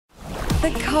The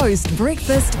Coast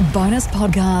Breakfast Bonus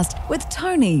Podcast with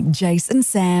Tony, Jace and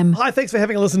Sam. Hi, thanks for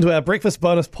having a listen to our Breakfast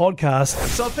Bonus Podcast.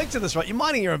 So picture this, right? You're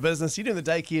minding your own business, you're doing the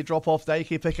daycare drop-off,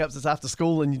 daycare pickups, it's after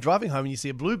school, and you're driving home and you see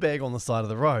a blue bag on the side of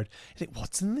the road. You think,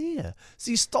 what's in there?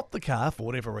 So you stop the car for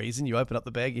whatever reason, you open up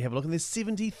the bag, you have a look, and there's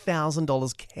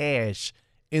 $70,000 cash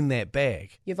in that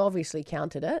bag. You've obviously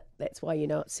counted it. That's why you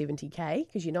know it's 70k,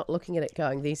 because you're not looking at it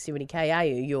going, there's 70k, are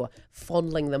you? You're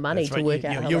fondling the money That's to right, work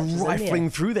out how you're much is in there. rifling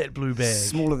through that blue bag.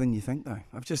 Smaller than you think, though.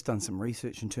 I've just done some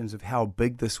research in terms of how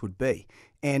big this would be.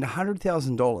 And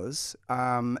 $100,000,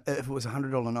 if it was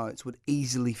 $100 notes, would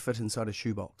easily fit inside a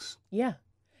shoebox. Yeah,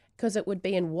 because it would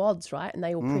be in wads, right? And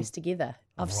they all press together.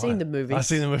 I've seen the movies. I've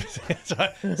seen the movies.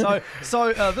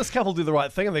 So this couple do the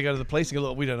right thing and they go to the police and go,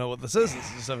 look, we don't know what this is.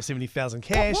 It's just over 70,000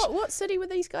 cash. What city were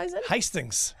these guys in?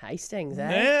 Hastings. Hastings,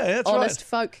 eh? Yeah, that's Honest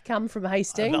right. folk come from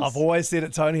Hastings. I've always said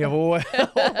it, Tony. I've always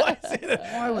said it.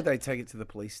 Why would they take it to the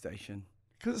police station?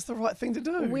 Because it's the right thing to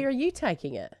do. Where are you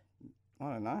taking it? I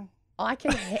don't know. I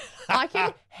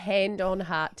can hand on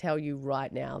heart tell you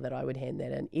right now that I would hand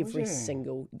that in every you?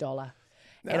 single dollar.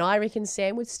 And I reckon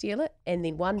Sam would steal it, and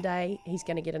then one day he's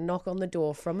going to get a knock on the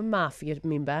door from a mafia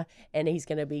member, and he's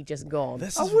going to be just gone.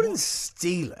 I wouldn't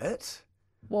steal it.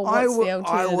 Well, what's the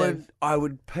alternative? I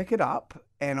would pick it up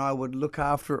and I would look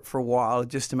after it for a while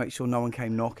just to make sure no one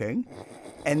came knocking.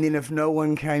 And then if no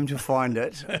one came to find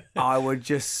it, I would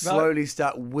just slowly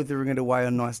start withering it away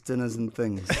on nice dinners and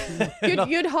things.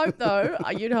 You'd hope, though,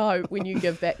 you'd hope when you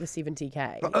give back the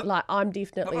 70k. Like, I'm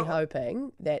definitely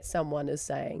hoping that someone is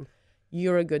saying,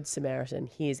 you're a good Samaritan,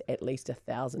 here's at least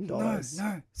 $1,000.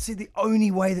 No. See, the only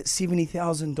way that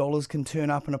 $70,000 can turn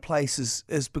up in a place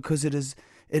is because it is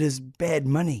bad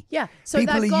money. Yeah, so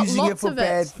People they've are got using lots it for of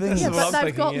bad it. things. Yeah, That's what but I'm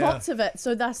they've got thinking, yeah. lots of it,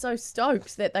 so they're so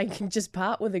stoked that they can just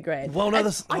part with $1,000. Well, no, And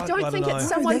this- I I don't don't think know. it's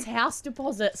someone's house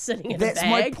deposit sitting in a That's bag.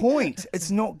 my point.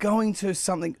 It's not going to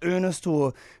something earnest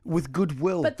or with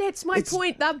goodwill. But that's my It's-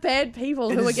 point. They're bad people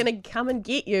who are going to come and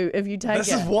get you if you take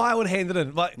This it. is why I would hand it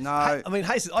in. Like, No. I mean,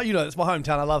 Hastings, you know, it's my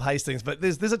hometown. I love Hastings, but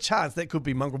there's a chance that could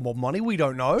be mongrel mob money. We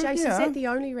don't know. Jace, is Yeah. that the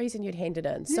only reason you'd hand it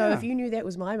in? So Yeah. if you knew that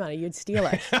was my money, you'd steal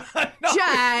it. No,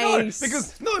 Jace!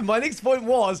 because my next point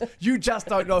was you just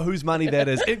don't know whose money that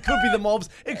is. It could be the mobs.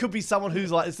 It could be someone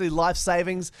who's like, it's their life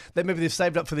savings that maybe they've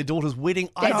saved up for their daughter's wedding.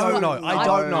 I That's don't what- know. I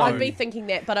don't know. I'd be thinking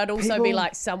that, but I'd also be People-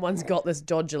 like, someone's got this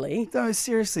dodgily. No,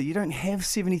 seriously, you don't have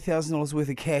 $70,000 worth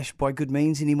of cash by good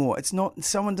means anymore. It's not.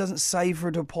 Someone doesn't save for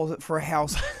a deposit for a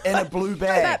house in a blue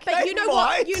bag. But you know might.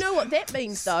 what? You know what that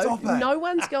means, though. Stop it. No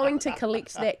one's going to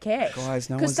collect that cash, Guys,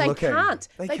 no because one's they looking. can't.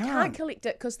 They They can't can't. collect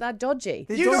it because they're dodgy.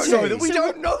 They're You don't dodgy. know that. We So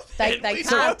don't know. They that. We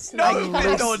can't. don't know They they're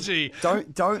can't. dodgy.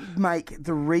 Don't make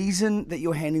the reason that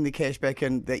you're handing the cash back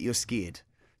in that you're scared.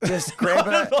 Just grab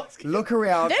it, look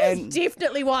around, That is and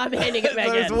definitely why I'm handing it back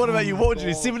So in. what about you? What would you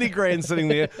do? 70 grand sitting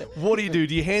there. What do you do?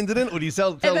 Do you hand it in or do you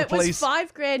tell If the it was police?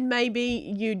 $5,000, maybe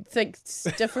you'd think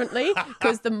differently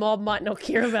because the mob might not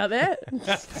care about that.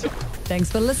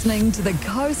 Thanks for listening to the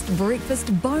Coast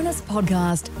Breakfast Bonus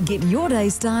Podcast. Get your day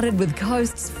started with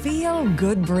Coast's Feel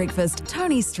Good Breakfast.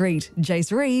 Tony Street,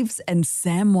 Jace Reeves and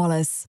Sam Wallace.